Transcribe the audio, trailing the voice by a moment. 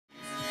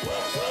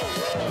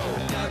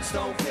Guns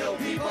don't kill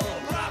people,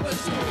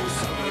 robbers do.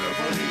 Some of the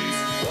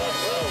police.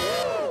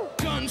 Whoa.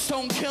 Guns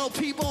don't kill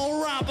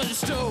people,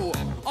 robbers do.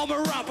 I'm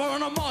a rapper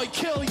and I might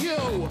kill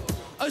you.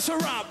 As a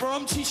rapper,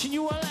 I'm teaching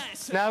you a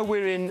lesson. Now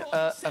we're in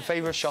a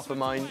favourite shop of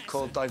mine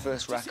called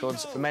Diverse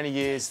Records. For many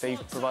years,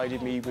 they've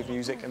provided me with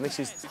music, and this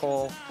is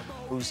Paul,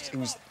 who's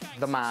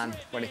the man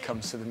when it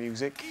comes to the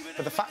music.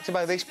 But the fact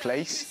about this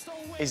place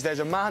is there's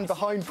a man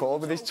behind Paul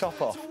with his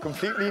top off,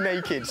 completely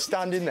naked,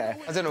 standing there.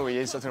 I don't know who he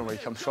is, I don't know where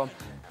he comes from.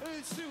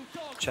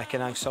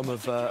 Checking out some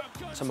of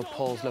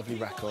Paul's lovely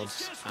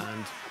records,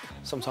 and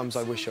sometimes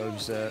I wish I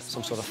was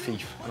some sort of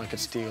thief and I could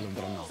steal them,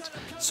 but I'm not.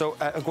 So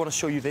I'm going to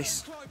show you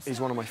this. Is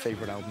one of my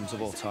favourite albums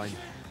of all time.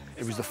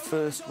 It was the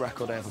first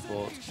record I ever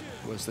bought,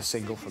 was the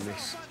single from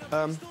this.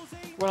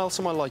 What else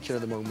am I liking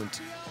at the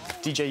moment?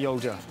 DJ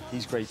Yoda,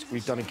 he's great.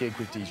 We've done a gig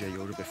with DJ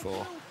Yoda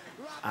before.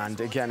 And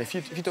again, if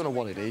you don't know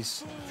what it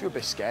is, if you're a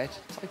bit scared,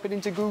 type it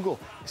into Google.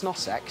 It's not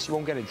sex, you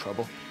won't get in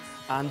trouble.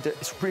 And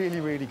it's really,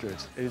 really good.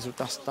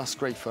 That's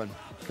great fun.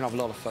 You can have a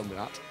lot of fun with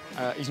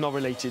that. He's not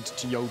related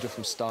to Yoda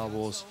from Star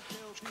Wars,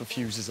 which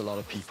confuses a lot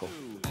of people.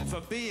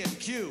 From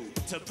B&Q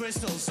to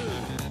Bristol Zoo.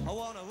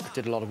 I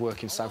did a lot of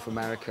work in South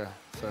America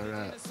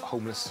for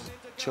homeless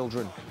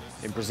children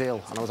in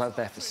Brazil, and I was out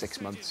there for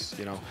 6 months,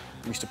 you know.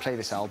 We used to play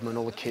this album and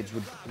all the kids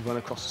would run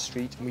across the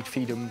street and we'd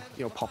feed them,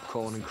 you know,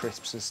 popcorn and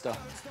crisps and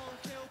stuff.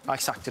 I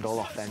sacked it all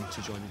off then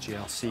to join the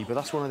GLC, but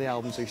that's one of the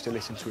albums I used to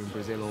listen to in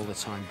Brazil all the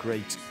time.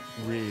 Great,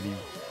 really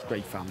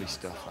great family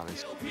stuff, that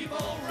is.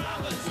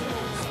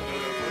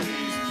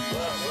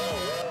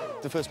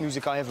 The first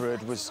music I ever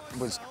heard was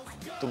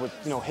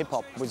you know,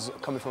 hip-hop was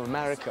coming from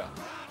America.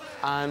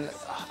 And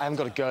I haven't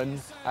got a gun,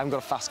 I haven't got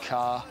a fast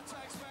car,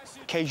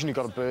 occasionally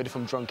got a bird if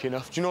I'm drunk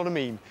enough, do you know what I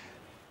mean?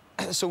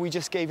 So we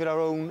just gave it our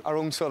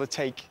own sort of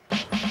take.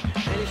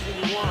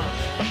 Anything you want.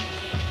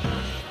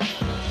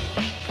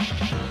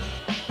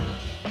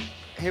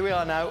 Here we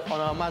are now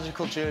on our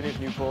magical journey of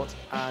Newport,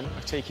 and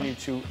I've taken you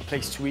to a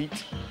place to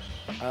eat,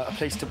 a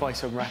place to buy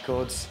some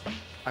records,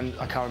 and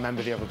I can't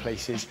remember the other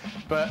places.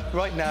 But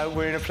right now,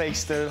 we're in a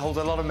place that holds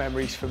a lot of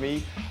memories for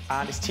me,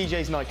 and it's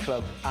TJ's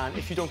nightclub. And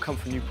if you don't come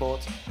from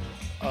Newport,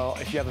 or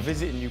if you have a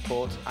visit in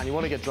Newport and you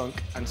want to get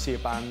drunk and see a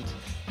band,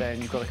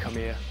 then you've got to come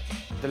here.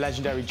 The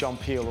legendary John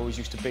Peel always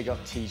used to big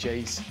up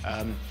TJ's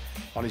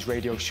on his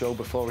radio show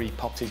before he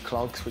popped his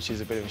clogs, which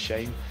is a bit of a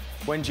shame.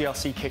 When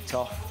GLC kicked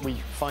off, we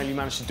finally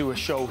managed to do a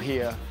show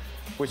here,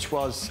 which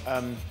was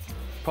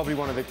probably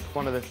one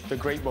of the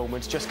great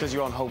moments, just because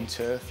you're on home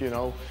turf, you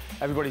know.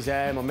 Everybody's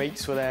there, my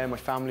mates were there, my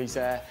family's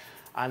there.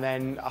 And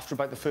then after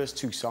about the first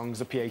 2 songs,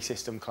 the PA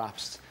system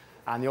collapsed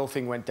and the whole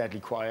thing went deadly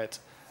quiet.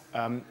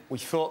 We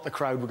thought the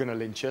crowd were going to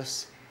lynch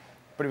us,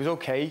 but it was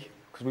okay,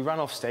 because we ran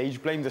off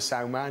stage, blamed the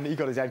sound man, he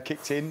got his head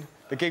kicked in,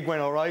 the gig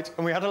went all right,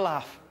 and we had a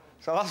laugh.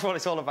 So that's what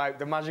it's all about,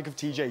 the magic of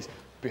TJ's.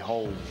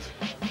 Behold.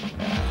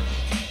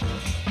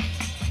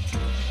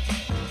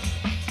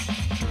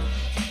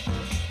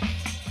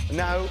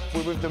 Now,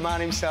 we're with the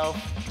man himself,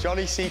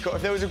 Johnny Sicolo.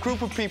 If there was a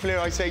group of people here,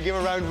 I'd say give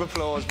a round of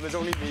applause, but there's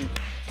only me.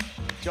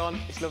 John,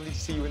 it's lovely to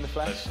see you in the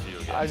flesh. Nice to see you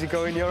again. How's it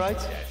going? You all right?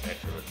 Yeah, it's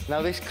excellent.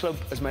 Now, this club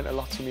has meant a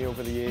lot to me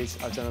over the years.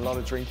 I've done a lot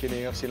of drinking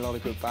here. I've seen a lot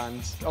of good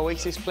bands.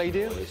 Oasis played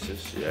here?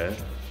 Oasis, yeah.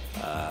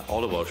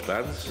 All the Welsh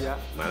bands. Yeah.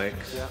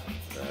 Mannix, yeah.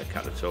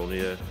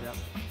 Catatonia, Yeah.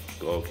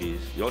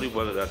 Gorky's. The only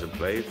one that hasn't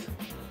played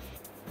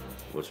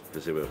was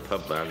because they were a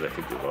pub band, I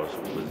think it was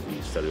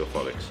the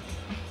Stereophonics.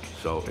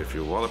 So if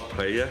you want to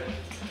play here,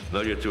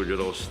 now you're doing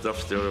your own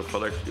stuff,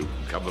 Stereophonics, you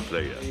can come and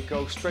play here. There you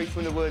go, straight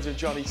from the words of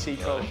Johnny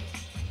Sicolo. Right.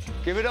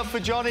 Give it up for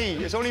Johnny.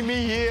 It's only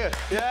me here.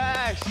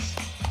 Yes!